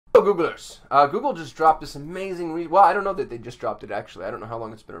Hello, Googlers. Google just dropped this amazing... well, I don't know that they just dropped it, actually. I don't know how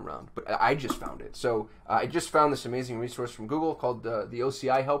long it's been around, but I just found it. So I just found this amazing resource from Google called the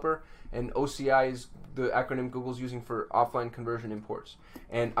OCI helper, and OCI is the acronym Google's using for offline conversion imports.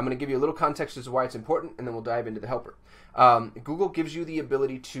 And I'm going to give you a little context as to why it's important, and then we'll dive into the helper. Google gives you the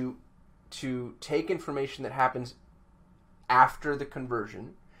ability to take information that happens after the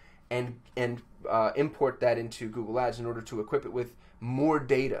conversion and import that into Google Ads in order to equip it with more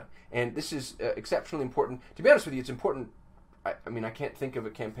data. And this is exceptionally important. To be honest with you, it's important. I mean, I can't think of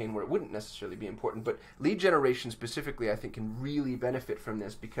a campaign where it wouldn't necessarily be important, but lead generation specifically, I think, can really benefit from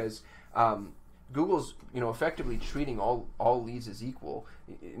this because Google's, effectively treating all leads as equal,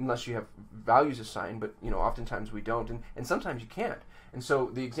 unless you have values assigned, but, oftentimes we don't, and sometimes you can't. And so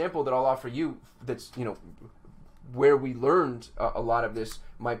the example that I'll offer you that's, where we learned a lot of this,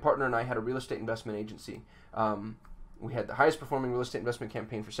 my partner and I had a real estate investment agency. We had the highest performing real estate investment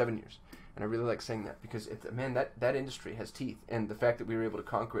campaign for 7 years. And I really like saying that because, man, that industry has teeth. And the fact that we were able to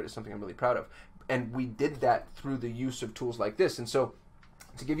conquer it is something I'm really proud of. And we did that through the use of tools like this. And so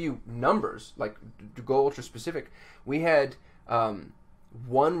to give you numbers, like to go ultra specific, we had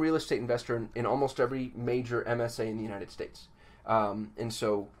one real estate investor in almost every major MSA in the United States. And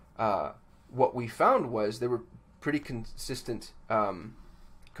so what we found was there were pretty consistent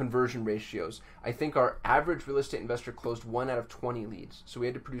conversion ratios. I think our average real estate investor closed 1 out of 20 leads. So we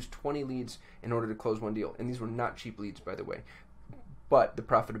had to produce 20 leads in order to close one deal. And these were not cheap leads, by the way. But the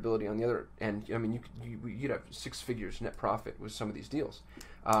profitability on the other end, I mean, you'd have 6 figures net profit with some of these deals.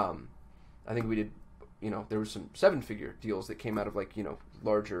 I think we did, there were some 7-figure deals that came out of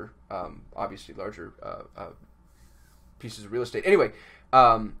larger, obviously larger pieces of real estate. Anyway,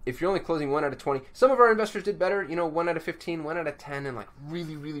 if you're only closing 1 out of 20, some of our investors did better, 1 out of 15, 1 out of 10, and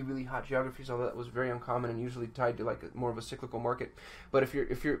really, really, really hot geographies, although that was very uncommon and usually tied to more of a cyclical market. But if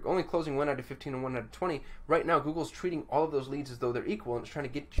you're only closing 1 out of 15 and 1 out of 20, right now Google's treating all of those leads as though they're equal, and it's trying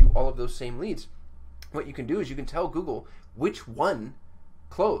to get you all of those same leads. What you can do is you can tell Google which one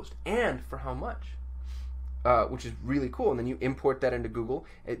closed and for how much. Which is really cool, and then you import that into Google.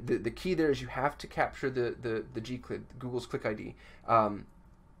 The key there is you have to capture the G-CLID, Google's click ID.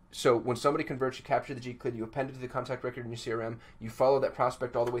 So when somebody converts, you capture the G-CLID, you append it to the contact record in your CRM, you follow that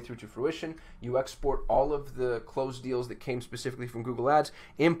prospect all the way through to fruition, you export all of the closed deals that came specifically from Google Ads,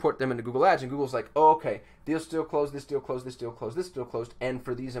 import them into Google Ads, and Google's like, oh, okay, deal still closed, this deal closed, this deal closed, this deal closed, and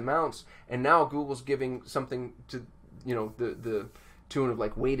for these amounts, and now Google's giving something to, the tune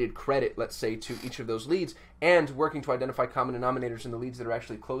of weighted credit, let's say, to each of those leads, and working to identify common denominators in the leads that are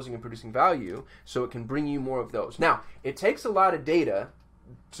actually closing and producing value, so it can bring you more of those. Now, it takes a lot of data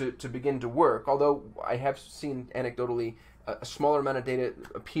to begin to work, although I have seen anecdotally a smaller amount of data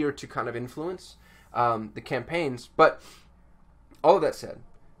appear to kind of influence the campaigns. But all of that said,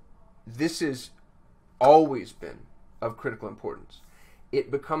 this has always been of critical importance.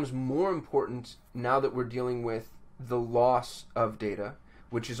 It becomes more important now that we're dealing with the loss of data,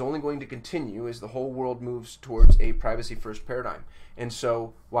 which is only going to continue as the whole world moves towards a privacy-first paradigm. And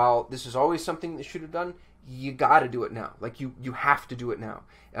so while this is always something that should have done, you got to do it now. You have to do it now.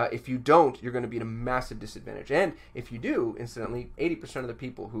 If you don't, you're going to be at a massive disadvantage. And if you do, incidentally, 80% of the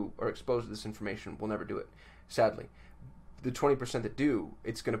people who are exposed to this information will never do it, sadly. The 20% that do,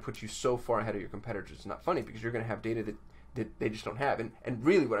 it's going to put you so far ahead of your competitors. It's not funny because you're going to have data that they just don't have. And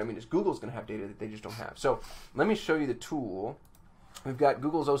really what I mean is Google's going to have data that they just don't have. So let me show you the tool. We've got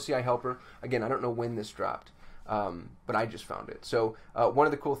Google's OCI helper. Again, I don't know when this dropped, but I just found it. So one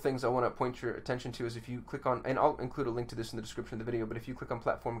of the cool things I want to point your attention to is if you click on, and I'll include a link to this in the description of the video, but if you click on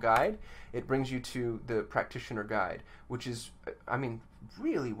Platform Guide, it brings you to the Practitioner Guide, which is, I mean,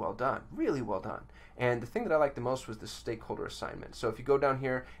 really well done, really well done. And the thing that I liked the most was the stakeholder assignment. So if you go down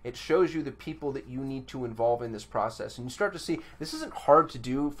here, it shows you the people that you need to involve in this process. And you start to see, this isn't hard to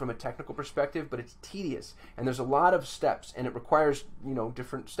do from a technical perspective, but it's tedious. And there's a lot of steps, and it requires,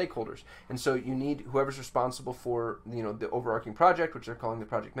 different stakeholders. And so you need whoever's responsible for, the overarching project, which they're calling the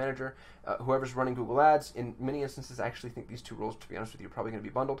project manager, whoever's running Google Ads. In many instances, I actually think these two roles, to be honest with you, are probably going to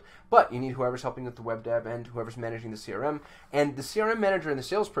be bundled. But you need whoever's helping with the web dev and whoever's managing the CRM. And the CRM manager and the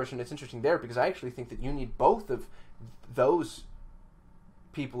salesperson, it's interesting there because I actually think that you need both of those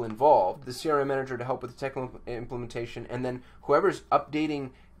people involved, the CRM manager to help with the technical implementation, and then whoever's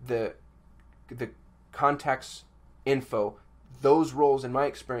updating the contacts info. Those roles, in my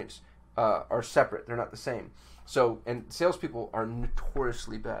experience, are separate. They're not the same. So, and salespeople are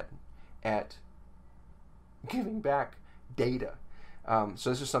notoriously bad at giving back data. So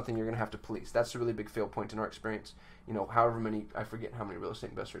this is something you're going to have to police. That's a really big fail point in our experience. However many, I forget how many real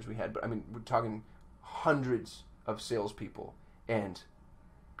estate investors we had, but I mean, we're talking hundreds of salespeople and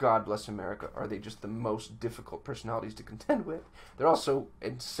God bless America, are they just the most difficult personalities to contend with. They're also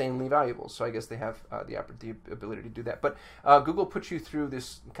insanely valuable, so I guess they have the ability to do that. But Google puts you through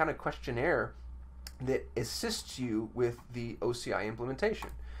this kind of questionnaire that assists you with the OCI implementation.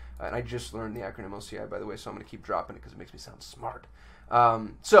 And I just learned the acronym OCI, by the way, so I'm going to keep dropping it because it makes me sound smart.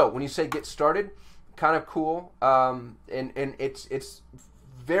 So when you say get started, kind of cool, and it's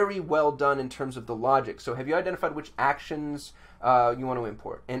very well done in terms of the logic. So have you identified which actions you want to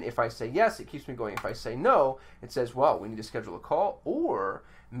import? And if I say yes, it keeps me going. If I say no, it says, well, we need to schedule a call or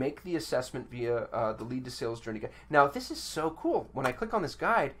make the assessment via the lead to sales journey guide. Now, this is so cool. When I click on this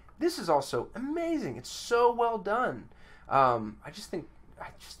guide, this is also amazing. It's so well done. I'm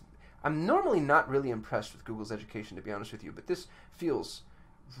normally not really impressed with Google's education, to be honest with you, but this feels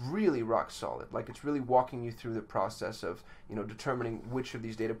really rock solid. Like it's really walking you through the process of, determining which of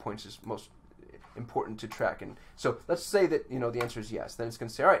these data points is most important to track. And so let's say that, the answer is yes. Then it's going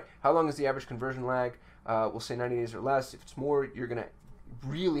to say, all right, how long is the average conversion lag? We'll say 90 days or less. If it's more, you're going to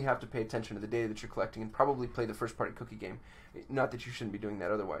really have to pay attention to the data that you're collecting and probably play the first-party cookie game. Not that you shouldn't be doing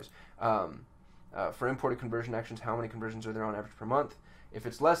that otherwise. For imported conversion actions, how many conversions are there on average per month? If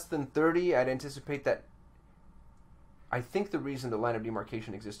it's less than 30, I'd anticipate that. I think the reason the line of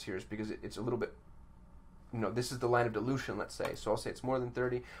demarcation exists here is because it's a little bit, this is the line of dilution, let's say. So I'll say it's more than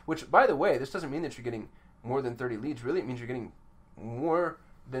 30, which, by the way, this doesn't mean that you're getting more than 30 leads. Really, it means you're getting more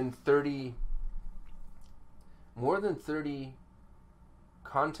than 30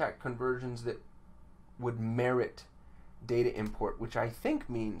 contact conversions that would merit data import, which I think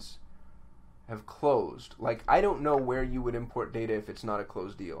means have closed. Like, I don't know where you would import data if it's not a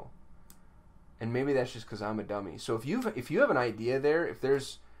closed deal. And maybe that's just because I'm a dummy. So if you have an idea there, if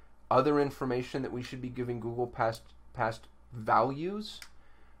there's other information that we should be giving Google past values,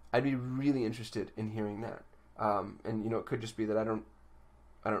 I'd be really interested in hearing that. And it could just be that I don't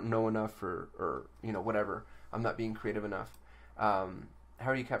know enough or whatever. I'm not being creative enough. How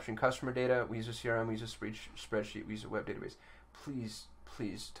are you capturing customer data? We use a CRM, we use a spreadsheet, we use a web database. Please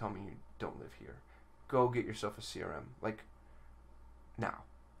tell me you don't live here. Go get yourself a CRM. Like, now.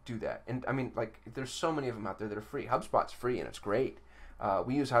 Do that. And I mean, like, there's so many of them out there that are free. HubSpot's free and it's great.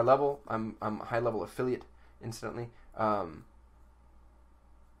 We use High Level. I'm a High Level affiliate, incidentally.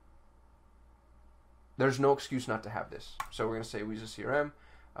 There's no excuse not to have this. So we're going to say we use a CRM.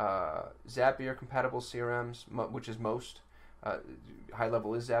 Zapier compatible CRMs, which is most. High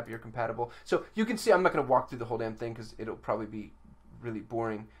Level is Zapier compatible. So you can see I'm not going to walk through the whole damn thing because it'll probably be really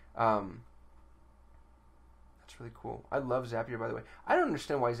boring. That's really cool. I love Zapier, by the way. I don't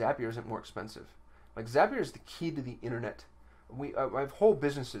understand why Zapier isn't more expensive. Like, Zapier is the key to the internet. I have whole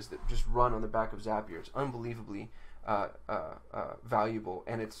businesses that just run on the back of Zapier. It's unbelievably valuable,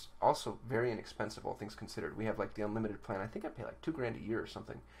 and it's also very inexpensive, all things considered. We have like the unlimited plan. I think I pay like $2,000 a year or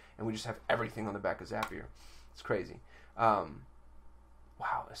something, and we just have everything on the back of Zapier. It's crazy. Wow,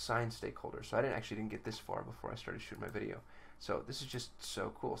 assign stakeholders. So I didn't get this far before I started shooting my video. So this is just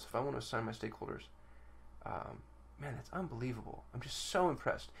so cool. So if I want to assign my stakeholders, man, that's unbelievable. I'm just so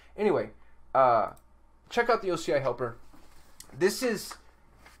impressed. Anyway, check out the OCI helper. This is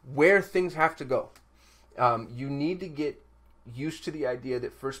where things have to go. You need to get used to the idea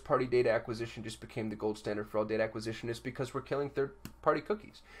that first-party data acquisition just became the gold standard for all data acquisition is because we're killing third-party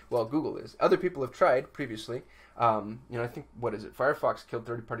cookies. Well, Google is. Other people have tried previously. I think, Firefox killed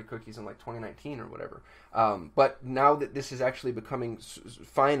third-party cookies in like 2019 or whatever. But now that this is actually becoming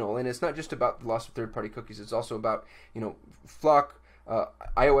final, and it's not just about the loss of third-party cookies, it's also about, Flock,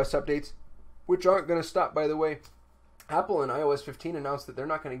 iOS updates, which aren't going to stop, by the way. Apple in iOS 15 announced that they're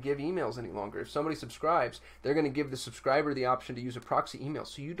not going to give emails any longer. If somebody subscribes, they're going to give the subscriber the option to use a proxy email,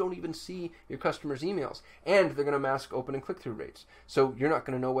 so you don't even see your customers' emails. And they're going to mask open and click-through rates. So you're not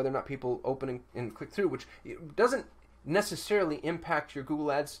going to know whether or not people open and click through, which doesn't necessarily impact your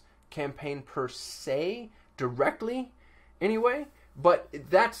Google Ads campaign per se, directly anyway, but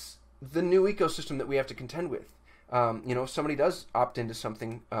that's the new ecosystem that we have to contend with. If somebody does opt into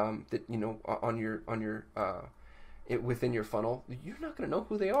something that, on your within your funnel, you're not going to know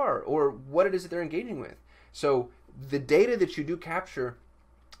who they are or what it is that they're engaging with. So the data that you do capture,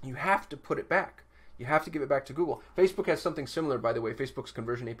 you have to put it back. You have to give it back to Google. Facebook has something similar, by the way, Facebook's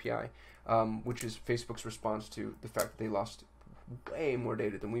Conversion API, which is Facebook's response to the fact that they lost way more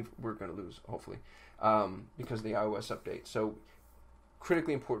data than we're going to lose, hopefully, because of the iOS update. So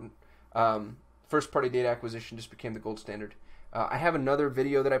critically important. First-party data acquisition just became the gold standard. I have another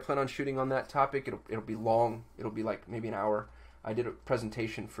video that I plan on shooting on that topic. It'll be long. It'll be like maybe an hour. I did a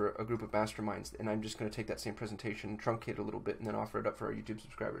presentation for a group of masterminds, and I'm just going to take that same presentation, truncate it a little bit, and then offer it up for our YouTube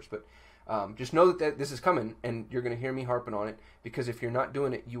subscribers. But just know that this is coming, and you're going to hear me harping on it, because if you're not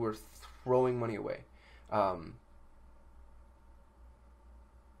doing it, you are throwing money away.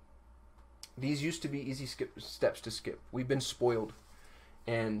 These used to be easy steps to skip. We've been spoiled,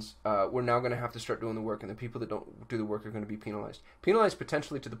 and we're now going to have to start doing the work, and the people that don't do the work are going to be penalized. Penalized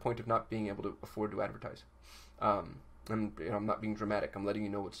potentially to the point of not being able to afford to advertise. And I'm not being dramatic. I'm letting you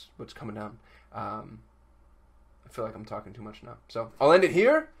know what's coming down. I feel like I'm talking too much now. So I'll end it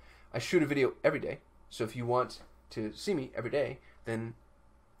here. I shoot a video every day. So if you want to see me every day, then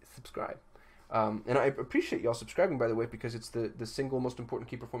subscribe. And I appreciate y'all subscribing, by the way, because it's the single most important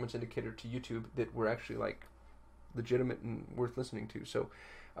key performance indicator to YouTube that we're actually like legitimate and worth listening to. So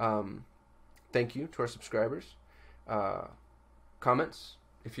thank you to our subscribers. Comments,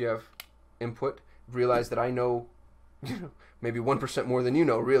 if you have input. Realize that I know, maybe 1% more than you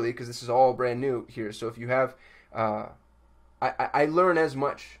know, really, because this is all brand new here. So if you have, I learn as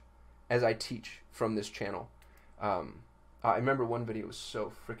much as I teach from this channel. I remember one video was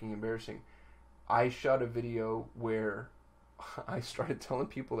so freaking embarrassing. I shot a video where I started telling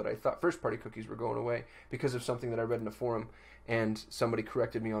people that I thought first-party cookies were going away because of something that I read in a forum, and somebody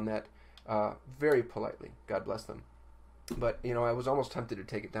corrected me on that very politely. God bless them. But, you know, I was almost tempted to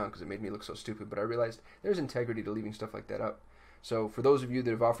take it down because it made me look so stupid, but I realized there's integrity to leaving stuff like that up. So for those of you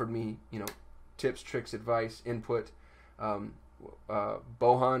that have offered me, you know, tips, tricks, advice, input,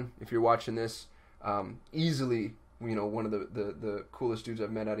 Bohan, if you're watching this, easily, you know, one of the coolest dudes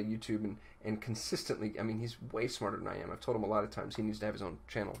I've met out of YouTube, and consistently, I mean, he's way smarter than I am. I've told him a lot of times he needs to have his own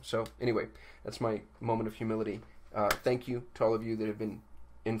channel. So anyway, that's my moment of humility. Thank you to all of you that have been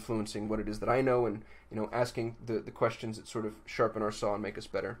influencing what it is that I know, and, you know, asking the questions that sort of sharpen our saw and make us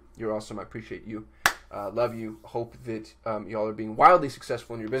better. You're awesome. I appreciate you. Love you. Hope that y'all are being wildly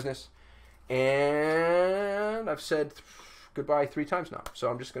successful in your business. And I've said goodbye 3 times now, so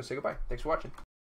I'm just going to say goodbye. Thanks for watching.